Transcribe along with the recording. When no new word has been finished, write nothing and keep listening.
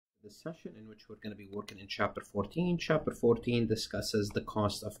This session in which we're going to be working in Chapter 14. Chapter 14 discusses the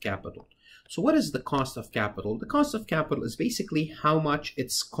cost of capital. So what is the cost of capital? The cost of capital is basically how much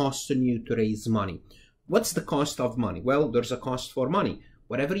it's costing you to raise money. What's the cost of money? Well, there's a cost for money.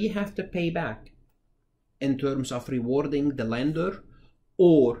 Whatever you have to pay back in terms of rewarding the lender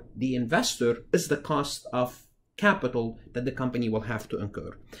or the investor is the cost of capital that the company will have to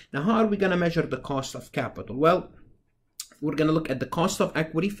incur. Now, how are we going to measure the cost of capital? Well, we're going to look at the cost of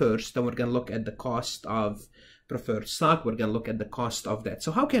equity first, then we're going to look at the cost of preferred stock, we're going to look at the cost of debt.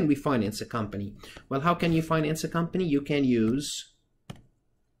 So how can we finance a company? Well, how can you finance a company? You can use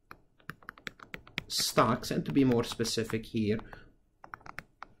stocks, and to be more specific here,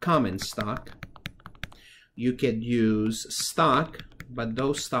 common stock. You could use stock, but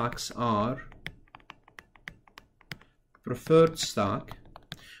those stocks are preferred stock,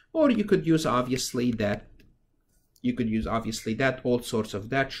 or you could use obviously debt. You could use obviously debt, all sorts of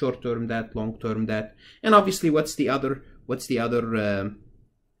debt, short-term debt, long-term debt, and obviously what's the other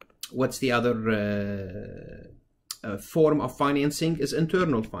form of financing is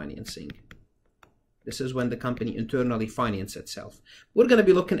internal financing. This is when the company internally finances itself. We're going to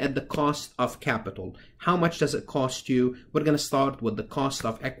be looking at the cost of capital. How much does it cost you? We're going to start with the cost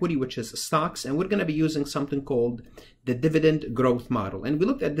of equity, which is stocks, and we're going to be using something called the dividend growth model. And we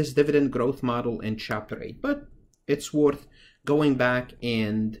looked at this dividend growth model in Chapter 8, but it's worth going back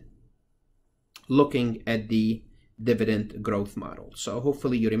and looking at the dividend growth model. So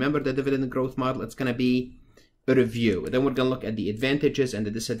hopefully you remember the dividend growth model. It's going to be a review. Then we're going to look at the advantages and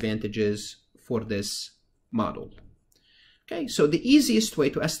the disadvantages for this model. Okay, so the easiest way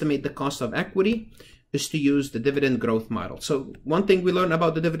to estimate the cost of equity is to use the dividend growth model. So one thing we learned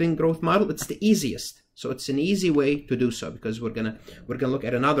about the dividend growth model, it's the easiest. So it's an easy way to do so, because we're gonna look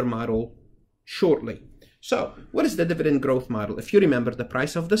at another model shortly. So what is the dividend growth model? If you remember, the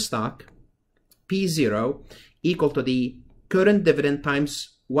price of the stock, P0, equal to the current dividend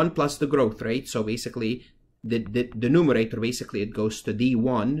times 1 plus the growth rate. So basically the numerator, basically it goes to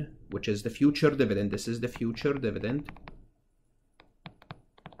D1, which is the future dividend. This is the future dividend,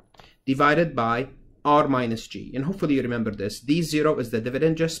 divided by R minus G. And hopefully you remember this. D0 is the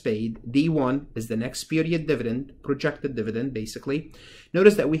dividend just paid. D1 is the next period dividend, projected dividend, basically.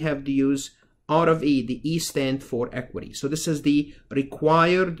 Notice that we have to use R of E. The E stand for equity. So this is the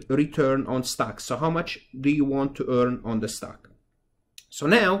required return on stock. So how much do you want to earn on the stock? So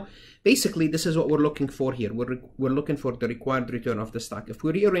now, basically, this is what we're looking for here. We're looking for the required return of the stock. If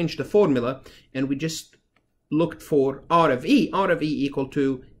we rearrange the formula and we just looked for R of E equal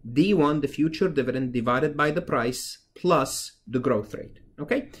to D1, the future dividend, divided by the price plus the growth rate.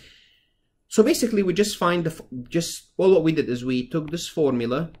 Okay? So basically, we just find all what we did is we took this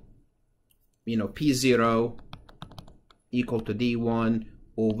formula, you know, P0 equal to D1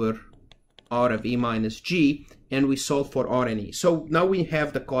 over R of E minus G, and we solve for R and E. So now we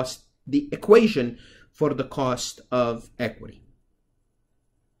have the equation for the cost of equity.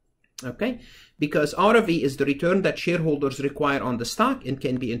 Okay, because R of E is the return that shareholders require on the stock and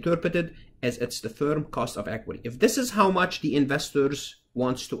can be interpreted as it's the firm cost of equity. If this is how much the investors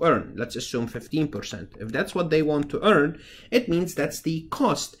wants to earn, let's assume 15%. If that's what they want to earn, it means that's the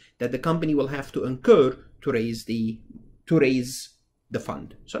cost that the company will have to incur to raise the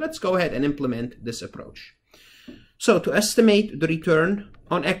fund. So let's go ahead and implement this approach. So to estimate the return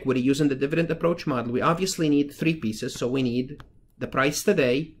on equity using the dividend approach model, we obviously need three pieces. So we need the price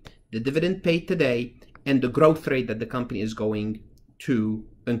today, the dividend paid today, and the growth rate that the company is going to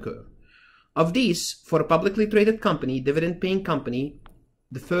incur. Of these, for a publicly traded company, dividend paying company,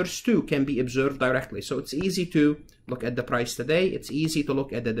 the first two can be observed directly. So it's easy to look at the price today. It's easy to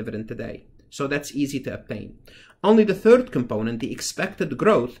look at the dividend today. So that's easy to obtain. Only the third component, the expected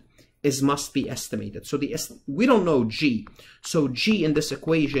growth, must be estimated. So we don't know G. So G in this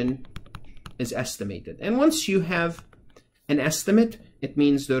equation is estimated. And once you have an estimate, it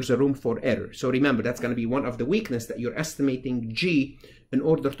means there's a room for error. So remember, that's going to be one of the weaknesses, that you're estimating G in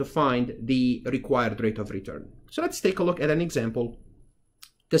order to find the required rate of return. So let's take a look at an example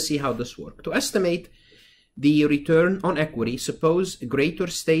to see how this works. To estimate the return on equity, suppose a greater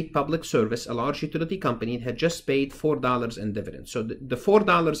state public service, a large utility company, had just paid $4 in dividends. So the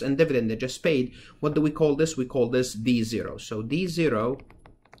 $4 in dividend they just paid, what do we call this? We call this D0. So D0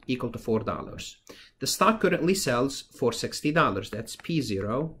 equal to $4. The stock currently sells for $60. That's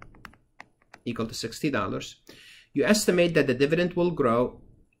P0 equal to $60. You estimate that the dividend will grow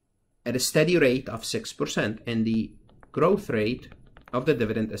at a steady rate of 6%, and the growth rate of the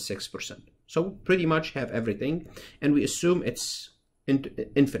dividend is 6%. So pretty much have everything, and we assume it's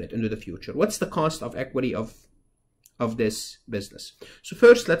infinite into the future. What's the cost of equity of of this business. So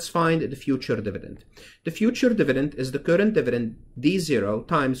first, let's find the future dividend. The future dividend is the current dividend D0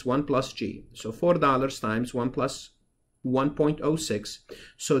 times 1 plus G. So $4 times 1 plus 1.06.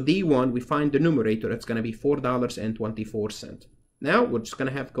 So D1, we find the numerator, it's going to be $4.24. Now we're just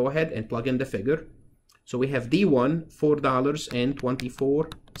going to go ahead and plug in the figure. So we have D1,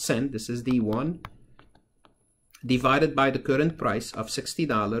 $4.24. This is D1 divided by the current price of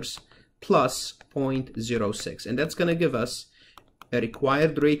 $60 plus 0.06, and that's going to give us a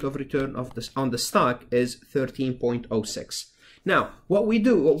required rate of return of this on the stock is 13.06. Now, what we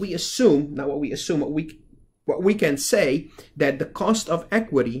can say that the cost of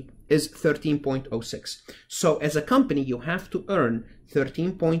equity is 13.06. So as a company, you have to earn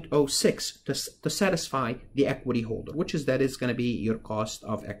 13.06 to satisfy the equity holder, that is going to be your cost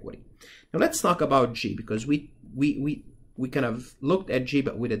of equity. Now let's talk about G, because we kind of looked at G,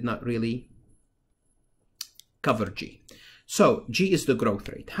 but we did not really cover G. So G is the growth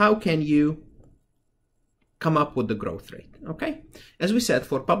rate. How can you come up with the growth rate? Okay, as we said,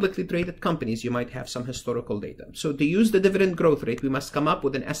 for publicly traded companies, you might have some historical data. So to use the dividend growth rate, we must come up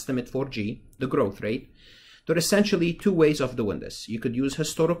with an estimate for G, the growth rate. There are essentially two ways of doing this. You could use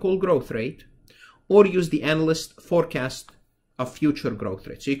historical growth rate or use the analyst forecast of future growth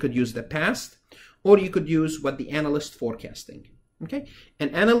rate. So you could use the past, or you could use what the analyst forecasting. Okay, an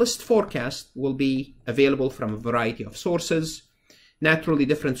analyst forecast will be available from a variety of sources. Naturally,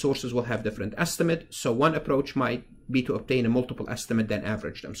 different sources will have different estimates. So one approach might be to obtain a multiple estimate, then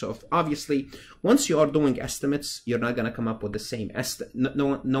average them. So obviously, once you are doing estimates, you're not going to come up with the same estimate.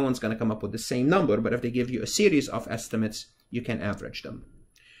 No one's going to come up with the same number, but if they give you a series of estimates, you can average them.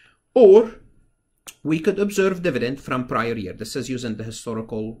 Or we could observe dividend from prior year. This is using the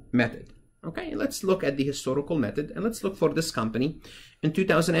historical method. Okay, let's look at the historical method, and let's look for this company. In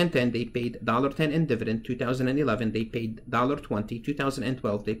 2010, they paid $1.10 in dividend. 2011, they paid $1.20.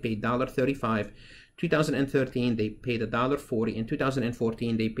 2012, they paid $1.35. 2013, they paid $1.40. In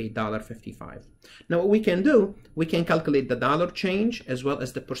 2014, they paid $1.55. Now, what we can do, we can calculate the dollar change as well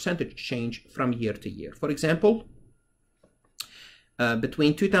as the percentage change from year to year. For example,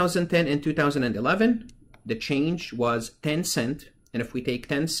 between 2010 and 2011, the change was 10 cents. And if we take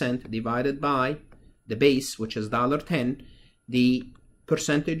 10 cents divided by the base, which is $1.10, the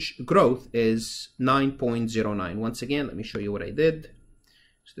percentage growth is 9.09. Once again, let me show you what I did.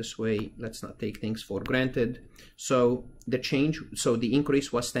 So this way, let's not take things for granted. So the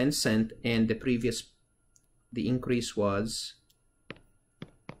increase was 10 cents, and the increase was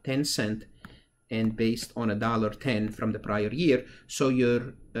 10 cents, and based on $1.10 from the prior year. So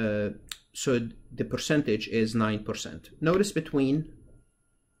so the percentage is 9%. Notice between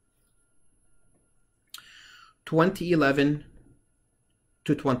 2011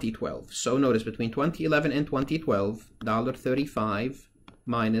 to 2012. So notice between 2011 and 2012, $1.35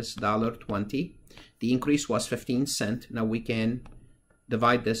 minus $1.20. The increase was 15 cents. Now we can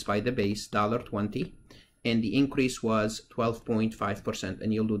divide this by the base, $1.20, and the increase was 12.5%.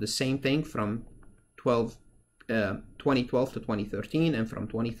 And you'll do the same thing from 2012 to 2013, and from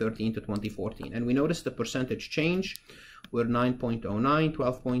 2013 to 2014. And we notice the percentage change were 9.09,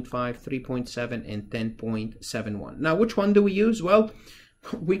 12.5, 3.7, and 10.71. Now, which one do we use? Well,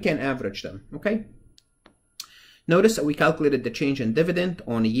 we can average them, okay? Notice that we calculated the change in dividend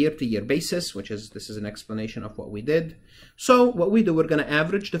on a year-to-year basis, this is an explanation of what we did. So what we do, we're going to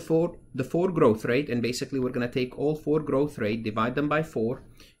average the four growth rate, and basically we're going to take all four growth rate, divide them by 4,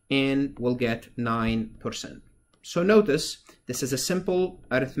 and we'll get 9%. So notice this is a simple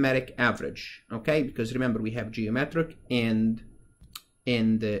arithmetic average, okay? Because remember, we have geometric and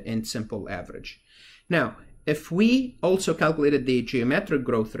simple average. Now, if we also calculated the geometric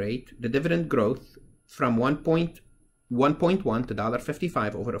growth rate, the dividend growth from 1.1 to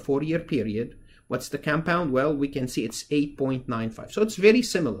 $1.55 over a 4-year period, what's the compound? Well, we can see it's 8.95. So it's very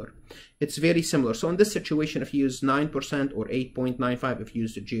similar. It's very similar. So in this situation, if you use 9% or 8.95, if you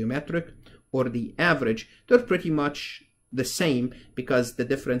use the geometric or the average, they're pretty much the same because the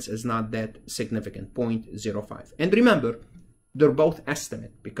difference is not that significant, 0.05. And remember, they're both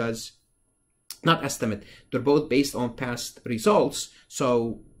estimate because, not estimate, they're both based on past results.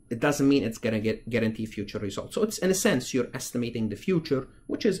 So it doesn't mean it's going to guarantee future results. So it's, in a sense, you're estimating the future,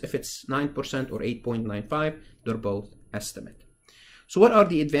 which is if it's 9% or 8.95, they're both estimate. So what are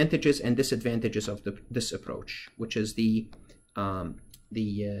the advantages and disadvantages of this approach, which is the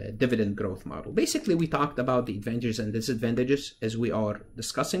dividend growth model? Basically, we talked about the advantages and disadvantages as we are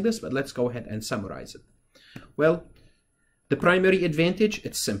discussing this, but let's go ahead and summarize it. Well, the primary advantage,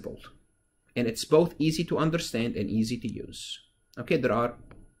 it's simple, and it's both easy to understand and easy to use. Okay, there are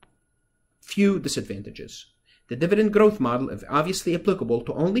few disadvantages. The dividend growth model is obviously applicable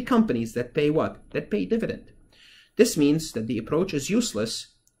to only companies that pay what? That pay dividend. This means that the approach is useless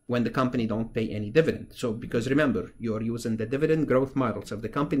when the company don't pay any dividend. So because remember, you are using the dividend growth model. So if the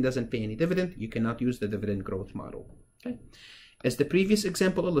company doesn't pay any dividend, you cannot use the dividend growth model. Okay? As the previous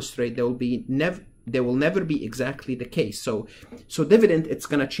example illustrates, there will never be exactly the case. So dividend, it's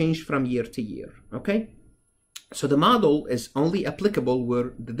going to change from year to year. Okay? So the model is only applicable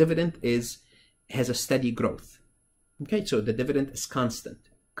where the dividend has a steady growth. Okay? So the dividend is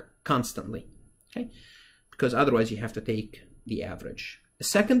constantly. Okay? Because otherwise you have to take the average. The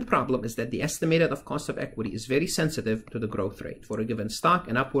second problem is that the estimated of cost of equity is very sensitive to the growth rate. For a given stock,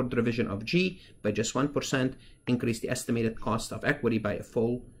 an upward revision of G by just 1% increase the estimated cost of equity by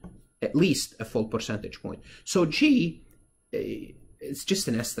at least a full percentage point. So G is just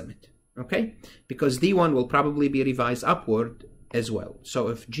an estimate, okay? Because D1 will probably be revised upward as well. So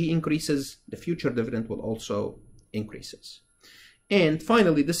if G increases, the future dividend will also increases. And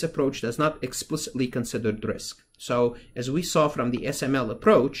finally, this approach does not explicitly consider risk. So as we saw from the SML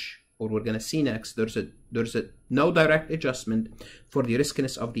approach, or we're going to see next, there's a no direct adjustment for the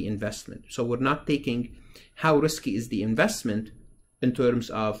riskiness of the investment. So we're not taking how risky is the investment in terms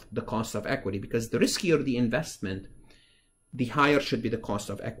of the cost of equity, because the riskier the investment, the higher should be the cost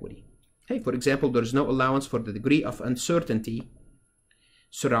of equity. Okay, for example, there's no allowance for the degree of uncertainty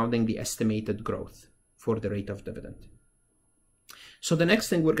surrounding the estimated growth for the rate of dividend. So the next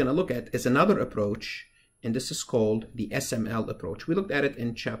thing we're going to look at is another approach, and this is called the SML approach. We looked at it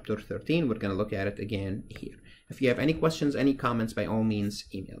in chapter 13. We're going to look at it again here. If you have any questions, any comments, by all means,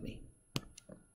 email me.